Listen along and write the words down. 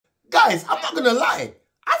guys, I'm not gonna lie.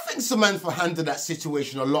 I think Samantha handled that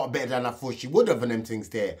situation a lot better than I thought she would have and them things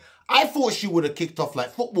there. I thought she would have kicked off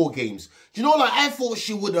like football games. Do you know, like, I thought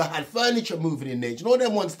she would have had furniture moving in there. Do you know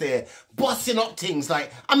them ones there? Busting up things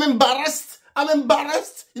like, I'm embarrassed.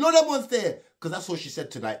 You know them ones there? Because that's what she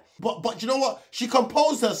said tonight. But you know what? She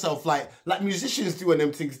composed herself like musicians do and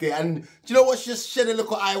them things there. And do you know what? She just shed a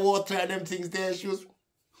little eye water and them things there. She was,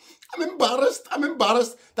 I'm embarrassed.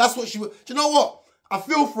 That's what she was. Do you know what? I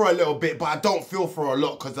feel for her a little bit, but I don't feel for her a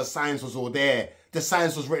lot because the signs was all there. The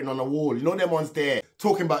signs was written on the wall. You know them ones there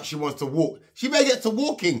talking about she wants to walk. She better get to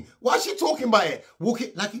walking. Why is she talking about it? Walk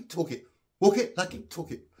it like it, talk it. Walk it like it,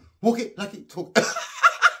 talk it. Walk it like it, talk it.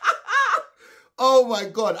 Oh my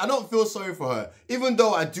God, I don't feel sorry for her, even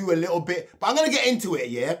though I do a little bit, but I'm going to get into it,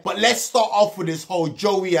 yeah? But let's start off with this whole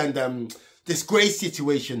Joey and this Grace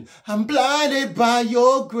situation. I'm blinded by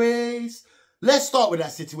your grace. Let's start with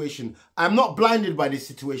that situation. I'm not blinded by this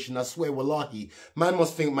situation, I swear, wallahi. Man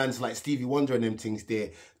must think man's like Stevie Wonder and them things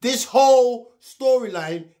there. This whole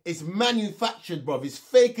storyline is manufactured, bruv. It's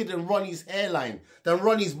faker than Ronnie's hairline, than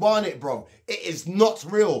Ronnie's barnet, bruv. It is not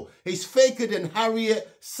real. It's faker than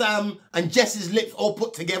Harriet, Sam, and Jess's lips all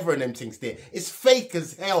put together and them things there. It's fake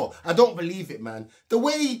as hell. I don't believe it, man. The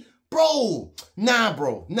way... Bro, nah,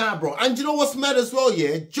 bro. And you know what's mad as well,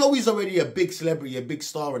 yeah? Joey's already a big celebrity, a big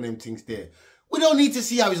star and them things there. We don't need to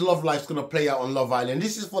see how his love life's going to play out on Love Island.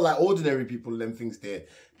 This is for like ordinary people and them things there.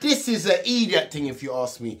 This is an idiot thing if you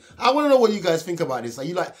ask me. I want to know what you guys think about this. Are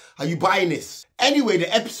you buying this? Anyway,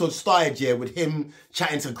 the episode started, yeah, with him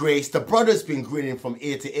chatting to Grace. The brother's been grinning from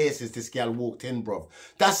ear to ear since this gal walked in, bro.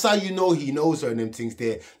 That's how you know he knows her and them things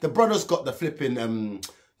there. The brother's got the flipping...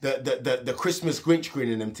 The Christmas Grinch grin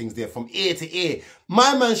and them things there from ear to ear.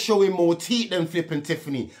 My man's showing more teeth than flipping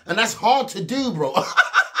Tiffany. And that's hard to do, bro.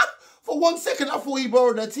 For 1 second, I thought he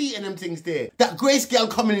borrowed her teeth and them things there. That Grace girl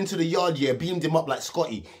coming into the yard, yeah, beamed him up like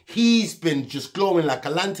Scotty. He's been just glowing like a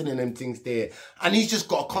lantern and them things there. And he's just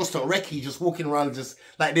got a constant recce, just walking around just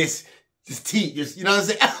like this. Just teeth, just, you know what I'm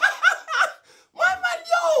saying? My man,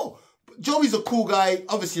 yo! Joey's a cool guy.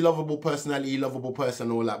 Obviously, lovable personality, lovable person,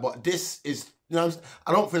 all that. But this is... You know what I'm saying?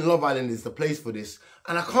 I don't think Love Island is the place for this.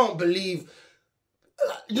 And I can't believe...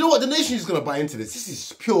 You know what? The nation is going to buy into this. This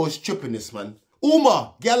is pure stupidness, man.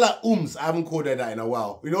 Uma. Girl like Ums. I haven't called her that in a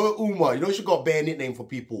while. You know Uma? You know she got bare nickname for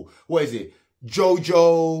people. What is it?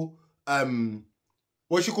 Jojo.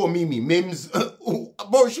 What she call Mimi? Mims.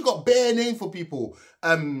 Bro, she got bare name for people.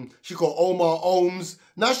 She got Omar, Ohms.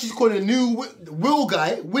 Now she's calling a new Will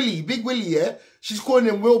guy. Willie. Big Willie, yeah? She's calling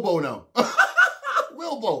him Wilbo now.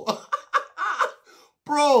 Wilbo.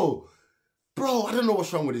 Bro, I don't know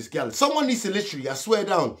what's wrong with this girl. Someone needs to literally, I swear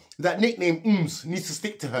down, that nickname Ums needs to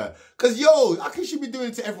stick to her. Because, yo, how can she be doing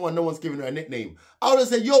it to everyone? No one's giving her a nickname. I would have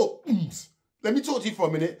said, yo, Ums, let me talk to you for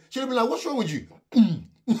a minute. She'd have been like, what's wrong with you?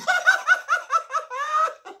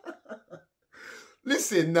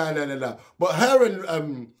 Listen, nah. But her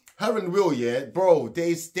and Will, yeah, bro,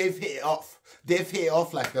 they've hit it off. They've hit it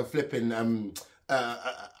off like a flipping...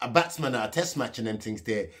 a batsman at a test match and them things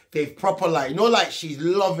there. They've proper like, you know, like she's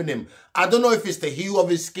loving him. I don't know if it's the hue of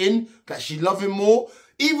his skin that she love him more.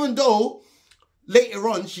 Even though later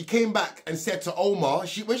on she came back and said to Omar,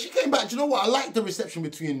 when she came back, do you know what? I like the reception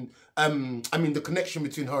between, the connection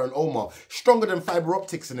between her and Omar. Stronger than fiber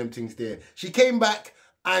optics and them things there. She came back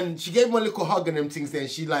and she gave him a little hug and them things there. And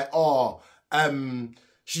she like,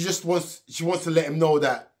 she wants to let him know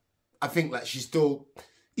that I think like he's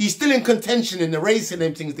still in contention in the race and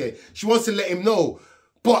them things there. She wants to let him know.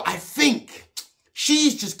 But I think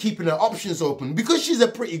she's just keeping her options open. Because she's a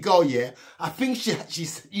pretty girl, yeah, I think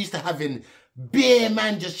she's used to having bare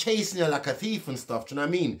man just chasing her like a thief and stuff. Do you know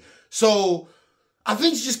what I mean? So I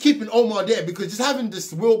think she's just keeping Omar there because just having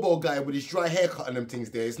this Wilbo guy with his dry haircut and them things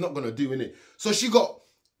there, it's not going to do, innit? So she got,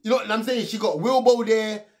 you know what I'm saying? She got Wilbo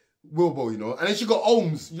there, you know, and then she got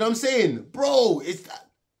Ohms. You know what I'm saying? Bro,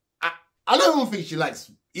 I don't even think she likes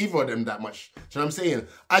either of them that much. Do you know what I'm saying?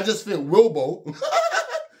 I just think Wilbo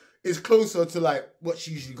is closer to like what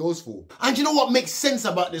she usually goes for. And you know what makes sense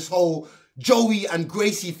about this whole Joey and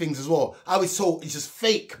Gracie things as well? How it's just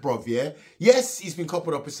fake, bruv, yeah? Yes, he's been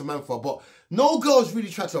coupled up with Samantha, but no girls really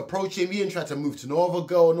tried to approach him. He didn't try to move to no other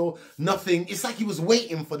girl, no, nothing. It's like he was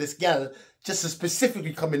waiting for this gal just to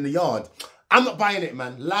specifically come in the yard. I'm not buying it,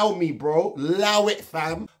 man. Allow me, bro. Allow it,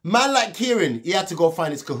 fam. Man like Kieran, he had to go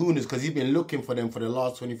find his kahunas because he's been looking for them for the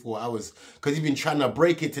last 24 hours. Because he's been trying to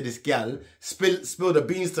break it to this gal, spill the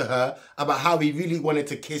beans to her about how he really wanted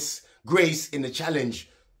to kiss Grace in the challenge.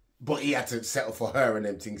 But he had to settle for her and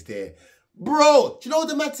them things there. Bro, do you know what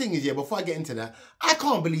the mad thing is, yeah? Before I get into that, I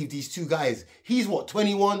can't believe these two guys. He's what,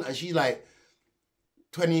 21? And she's like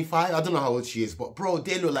 25. I don't know how old she is, but bro,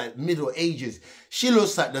 they look like middle ages. She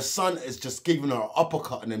looks like the sun is just giving her an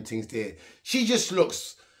uppercut and them things there. She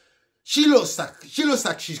looks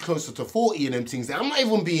like she's closer to 40 and them things there. I'm not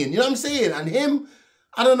even being, you know what I'm saying? And him,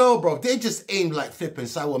 I don't know, bro. They just aimed like flipping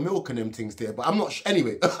sour milk and them things there. But I'm not,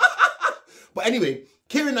 anyway. But anyway,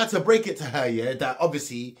 Kieran had to break it to her, yeah, that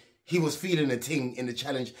obviously he was feeling a thing in the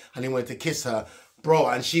challenge and he wanted to kiss her, bro.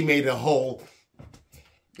 And she made a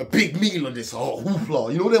big meal of this whole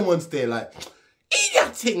hoopla. You know them ones there, like, eat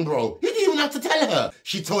that thing, bro. You didn't even have to tell her.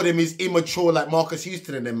 She told him he's immature like Marcus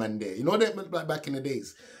Houston and them man there. You know that, like back in the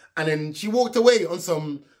days. And then she walked away on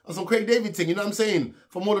some Craig David thing, you know what I'm saying?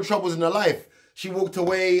 From all the troubles in her life. She walked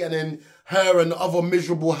away, and then her and the other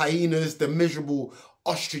miserable hyenas, the miserable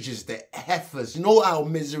ostriches, the heifers. You know how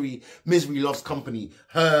misery loves company.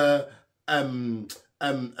 Her, what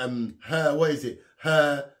is it?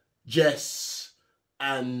 Her, Jess,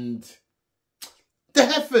 and the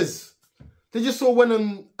heifers. They just all went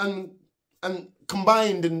and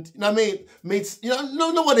combined, and you know what I mean? Made, you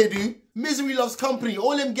know what they do? Misery loves company.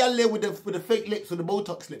 All them gal there with the fake lips, with the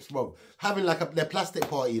Botox lips, bro. Having like their plastic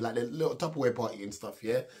party, like their little Tupperware party and stuff,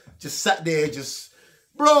 yeah? Just sat there,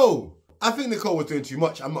 bro. I think Nicole was doing too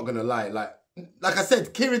much, I'm not gonna lie. Like I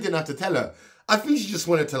said, Kieran didn't have to tell her. I think she just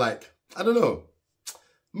wanted to, like, I don't know.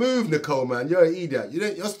 Move, Nicole, man. You're an idiot.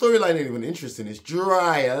 Your storyline ain't even interesting. It's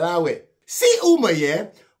dry. Allow it. See, Uma, yeah?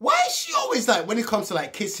 Why is she always like, when it comes to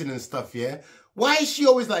like kissing and stuff, yeah? Why is she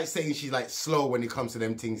always like saying she's like slow when it comes to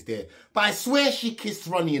them things there? But I swear she kissed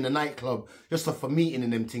Ronnie in the nightclub just for meeting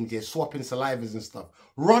and them things there, swapping salivas and stuff.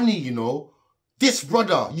 Ronnie, you know, this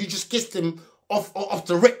brother, you just kissed him off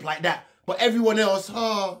the rip like that. But everyone else,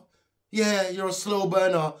 oh, yeah, you're a slow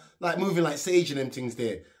burner, like moving like Sage and them things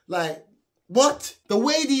there. Like, what? The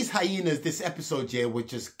way these hyenas this episode, yeah, were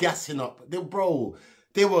just gassing up.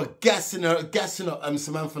 They were gassing up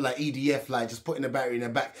Samantha like EDF, like just putting the battery in her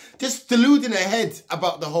back. Just deluding her head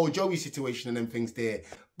about the whole Joey situation and them things there.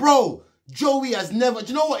 Bro, Joey has never, do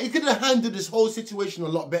you know what? He could have handled this whole situation a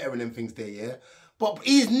lot better and them things there, yeah? But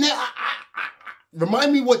he's never,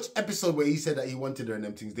 remind me what episode where he said that he wanted her and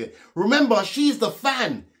them things there. Remember, she's the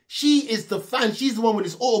fan. She is the fan. She's the one with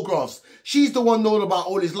his autographs. She's the one knowing about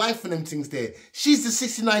all his life and them things there. She's the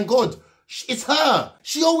 69 God. It's her.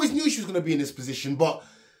 She always knew she was going to be in this position, but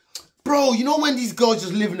bro, you know when these girls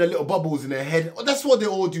just live in their little bubbles in their head? That's what they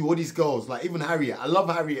all do, all these girls. Like, even Harriet. I love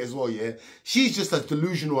Harriet as well, yeah? She's just as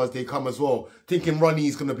delusional as they come as well, thinking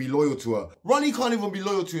Ronnie's going to be loyal to her. Ronnie can't even be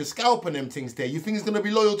loyal to your scalp and them things there. You think he's going to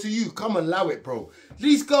be loyal to you? Come and allow it, bro.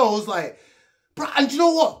 These girls, like, bro, and you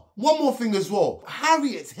know what? One more thing as well.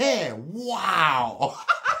 Harriet's hair. Wow.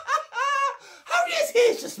 Harriet's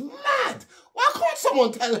hair is just mad. Why can't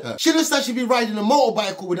someone tell her? She looks like she'd be riding a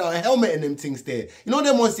motorbike without a helmet and them things there. You know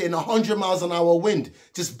them ones there in 100 miles an hour wind,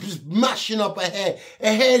 just mashing up her hair.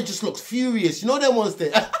 Her hair just looks furious. You know them ones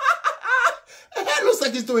there? Her hair looks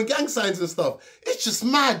like it's doing gang signs and stuff. It's just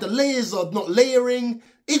mad. The layers are not layering.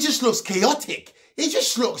 It just looks chaotic. It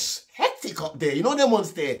just looks hectic up there. You know them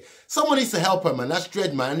ones there? Someone needs to help her, man. That's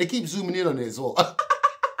dread, man. And they keep zooming in on it as well.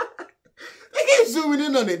 They keep zooming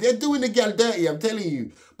in on it. They're doing the gal dirty, I'm telling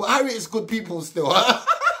you. But Harriet is good people still.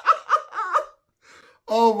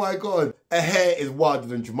 Oh my God. Her hair is wilder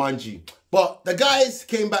than Jumanji. But the guys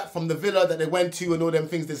came back from the villa that they went to and all them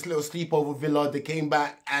things, this little sleepover villa. They came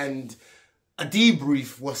back and a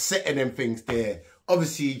debrief was setting them things there.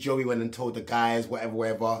 Obviously, Joey went and told the guys,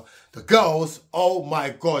 whatever. The girls, oh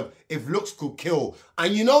my God, if looks could kill.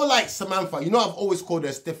 And you know, like Samantha, you know I've always called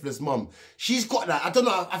her Stifler's mum. She's got that, I don't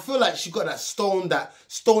know, I feel like she got that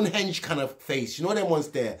Stonehenge kind of face. You know them ones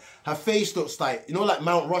there? Her face looks like, you know, like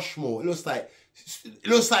Mount Rushmore. It looks like,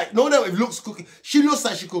 no, if looks could, she looks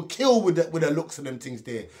like she could kill with her looks and them things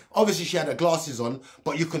there. Obviously, she had her glasses on,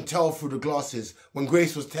 but you can tell through the glasses when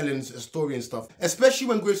Grace was telling a story and stuff. Especially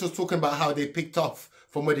when Grace was talking about how they picked off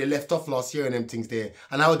from where they left off last year and them things there,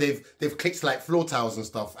 and how they've clicked like floor tiles and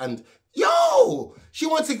stuff. And yo, she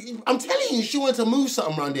wants to, I'm telling you, she wants to move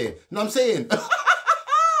something around there. You know what I'm saying?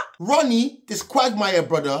 Ronnie, this Quagmire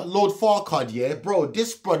brother, Lord Farquaad, yeah, bro,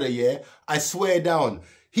 this brother, yeah, I swear down.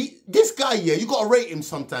 This guy, yeah, you gotta rate him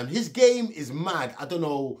sometime. His game is mad. I don't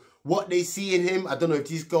know what they see in him. I don't know if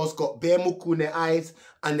these girls got bare muku in their eyes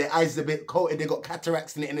and their eyes a bit coated. They got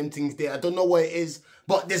cataracts in it and them things there. I don't know what it is,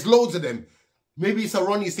 but there's loads of them. Maybe it's a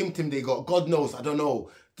Ronnie symptom they got. God knows. I don't know.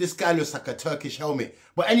 This guy looks like a Turkish helmet.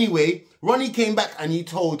 But anyway, Ronnie came back and he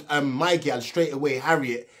told my gal straight away,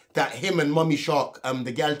 Harriet, that him and Mummy Shark,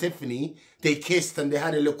 the gal Tiffany, they kissed and they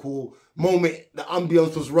had a little moment. The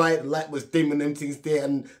ambience was right, the light was dim and them things there,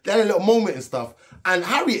 and they had a little moment and stuff. And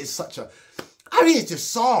Harriet is such a, Harriet's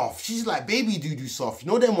just soft. She's like baby doo-doo soft.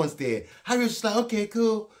 You know them ones there. Harriet's just like, okay,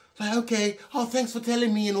 cool. Like, okay, oh, thanks for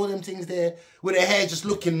telling me and all them things there. With her hair just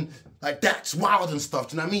looking like that's wild and stuff,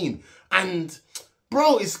 do you know what I mean? And,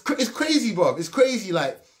 bro, it's crazy, bro. It's crazy,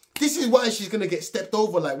 like, this is why she's going to get stepped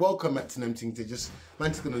over, like, welcome back to them things. They just,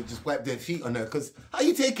 man's going to just wipe their feet on her. Because how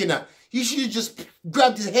you taking that? You should have just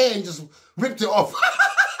grabbed his hair and just ripped it off.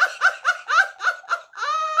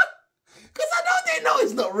 Because I know they know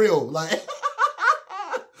it's not real. Like, if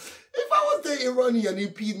I was dating Ronnie and he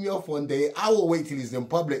peed me off one day, I will wait till he's in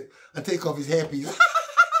public and take off his hairpiece.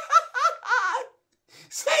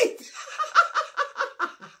 Say it.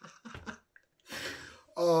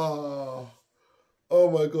 Oh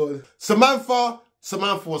my God. Samantha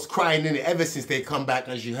was crying in it ever since they come back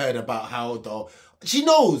and she heard about how she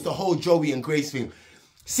knows the whole Joey and Grace thing.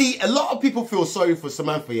 See, a lot of people feel sorry for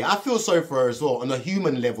Samantha, yeah. I feel sorry for her as well on a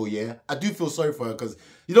human level, yeah. I do feel sorry for her because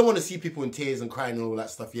you don't want to see people in tears and crying and all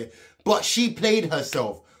that stuff, yeah. But she played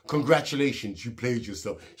herself. Congratulations, you played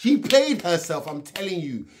yourself. She played herself, I'm telling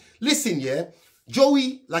you. Listen, yeah.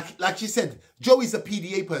 Joey, like she said, Joey's a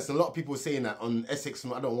PDA person. A lot of people are saying that on Essex.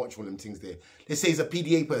 I don't watch one of them things there. They say he's a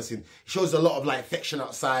PDA person. He shows a lot of like affection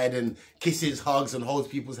outside and kisses, hugs and holds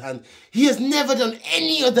people's hand. He has never done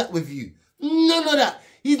any of that with you. None of that.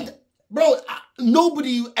 Bro,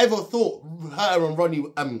 nobody ever thought her and Ronnie,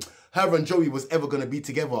 her and Joey was ever going to be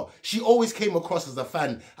together. She always came across as a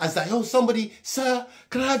fan, as like, oh, somebody, sir,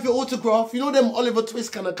 can I have your autograph? You know them Oliver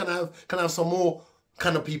Twist can I have some more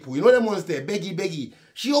kind of people. You know them ones there, beggy.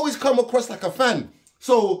 She always come across like a fan.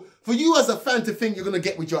 So for you as a fan to think you're going to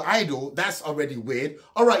get with your idol, that's already weird.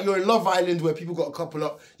 All right, you're in Love Island where people got a couple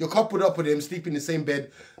up. You're coupled up with him, sleep in the same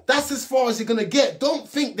bed. That's as far as you're going to get. Don't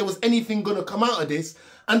think there was anything going to come out of this.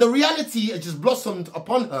 And the reality has just blossomed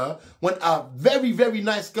upon her when a very, very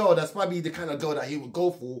nice girl, that's probably the kind of girl that he would go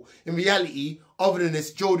for, in reality, other than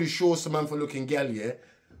this Jodie Shaw, Samantha looking girl, yeah,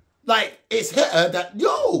 like, it's hit her that,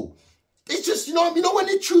 yo, it's just, you know when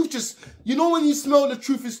the truth just, you know when you smell the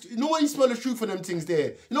truth is, you know when you smell the truth of them things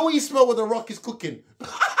there, you know when you smell what the rock is cooking.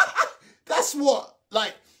 That's what,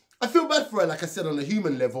 like, I feel bad for her, like I said, on a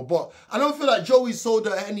human level, but I don't feel like Joey sold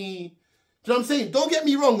her any, do you know what I'm saying? Don't get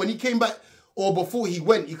me wrong, when he came back, or before he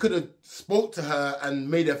went, he could have spoke to her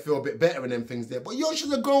and made her feel a bit better and them things there. But yo,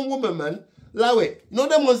 she's a grown woman, man. Allow it. You know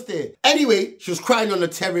them ones there. Anyway, she was crying on the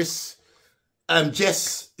terrace.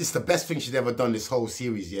 Jess, it's the best thing she's ever done this whole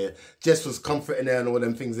series, yeah. Jess was comforting her and all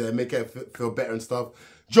them things there, make her feel better and stuff.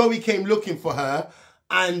 Joey came looking for her.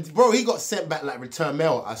 And, bro, he got sent back like return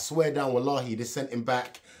mail. I swear down, wallahi, they sent him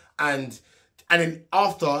back. And then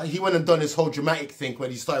after, he went and done this whole dramatic thing when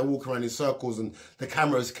he started walking around in circles and the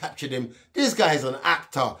cameras captured him. This guy's an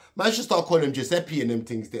actor. Man, I should start calling him Giuseppe and them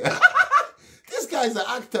things there. This guy's an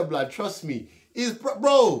actor, blood. Trust me. He's,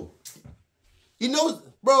 bro, he knows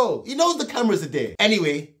the cameras are there.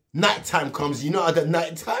 Anyway, nighttime comes. You know how the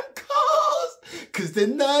nighttime comes? Because the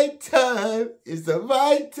nighttime is the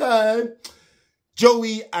right time.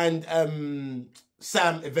 Joey and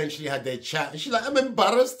Sam eventually had their chat. And she's like, I'm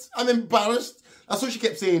embarrassed. That's what she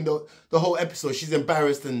kept saying the whole episode. She's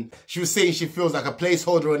embarrassed and she was saying she feels like a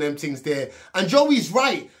placeholder and them things there. And Joey's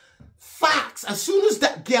right. Facts. As soon as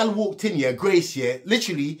that girl walked in here, Grace, yeah,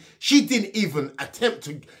 literally, she didn't even attempt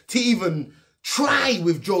to even try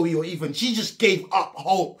with Joey or even, she just gave up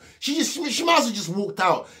hope. She might as well just walked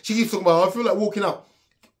out. She keeps talking about, I feel like walking out.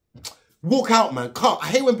 Walk out, man. I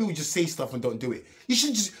hate when people just say stuff and don't do it. You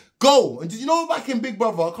should just go. And you know, back in Big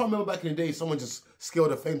Brother, I can't remember back in the day, someone just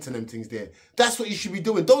scaled a fence and them things there. That's what you should be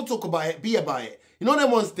doing. Don't talk about it, be about it. You know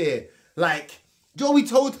them ones there? Like, Joey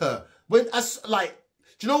told her, do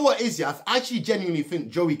you know what is, yeah? I actually genuinely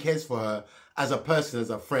think Joey cares for her as a person,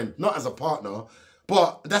 as a friend, not as a partner.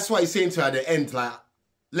 But that's why he's saying to her at the end, like,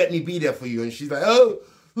 let me be there for you. And she's like, oh,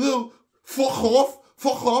 fuck off.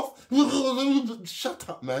 Shut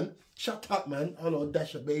up, man. Hello,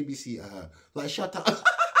 dash a babysitter her. Like, shut up.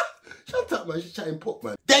 Shut up, man. She's chatting pop,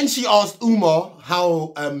 man. Then she asked Uma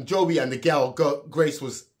how Joey and the girl, Grace,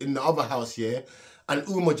 was in the other house, yeah? And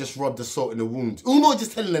Uma just rubbed the salt in the wound. Uma was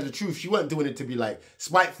just telling her the truth. She weren't doing it to be, like,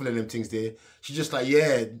 spiteful and them things there. She's just like,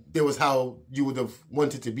 yeah, there was how you would have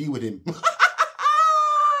wanted to be with him.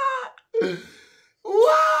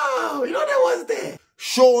 Wow! You know that was there.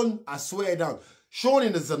 Sean, I swear down. Sean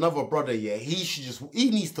is another brother, yeah.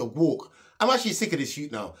 He needs to walk. I'm actually sick of this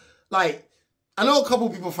shoot now. Like, I know a couple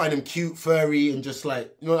of people find him cute, furry, and just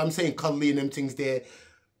like, you know what I'm saying, cuddly and them things there.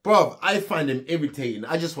 Bruv, I find him irritating.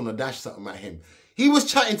 I just want to dash something at him. He was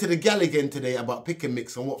chatting to the gal again today about pick and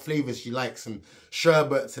mix and what flavours she likes and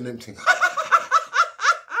sherbets and them things.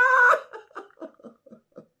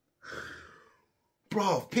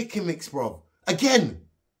 Bruv, pick and mix, bruv. Again.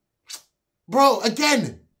 Bro,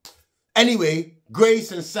 again. Anyway,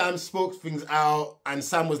 Grace and Sam spoke things out, and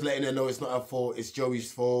Sam was letting her know it's not her fault, it's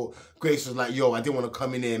Joey's fault. Grace was like, yo, I didn't want to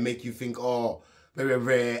come in here and make you think, oh, very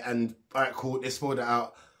rare, and all right, cool, they spoiled it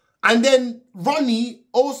out. And then Ronnie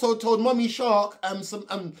also told Mummy Shark,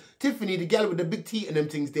 Tiffany, the girl with the big teeth and them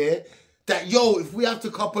things there, that, yo, if we have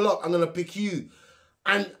to couple up, I'm going to pick you.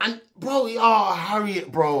 And bro,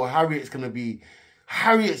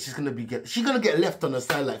 Harriet's just going to be, she's going to get left on the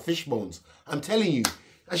side like fish bones. I'm telling you.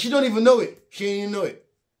 And she don't even know it. She ain't even know it.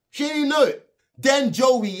 She ain't even know it. Then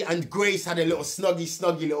Joey and Grace had a little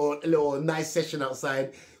snuggy little nice session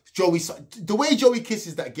outside. The way Joey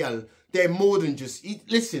kisses that girl, they're more than just,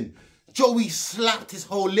 listen, Joey slapped his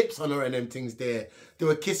whole lips on her and them things there. They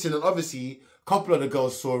were kissing, and obviously a couple of the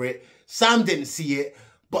girls saw it. Sam didn't see it,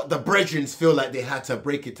 but the brethren feel like they had to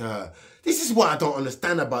break it to her. This is what I don't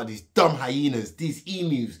understand about these dumb hyenas, these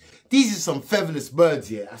emus. These are some featherless birds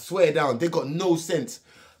here, I swear down. They got no sense.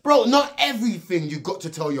 Bro, not everything you got to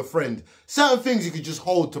tell your friend. Certain things you could just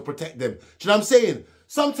hold to protect them. Do you know what I'm saying?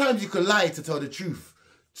 Sometimes you can lie to tell the truth.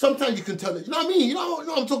 Sometimes you can tell it. You know what I mean? You know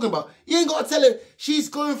what I'm talking about? You ain't got to tell her. She's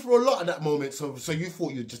going through a lot at that moment, so you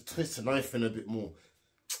thought you'd just twist the knife in a bit more.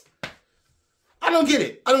 I don't get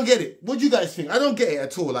it. I don't get it. What do you guys think? I don't get it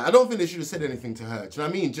at all. Like, I don't think they should have said anything to her. Do you know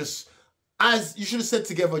what I mean? Just, as you should have said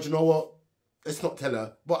together, do you know what? Let's not tell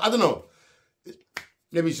her. But I don't know.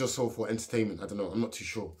 Maybe it's just so for entertainment. I don't know. I'm not too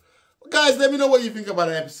sure. But guys, let me know what you think about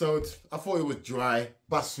the episode. I thought it was dry.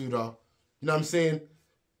 Basuda. You know what I'm saying?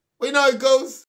 But you know how it goes.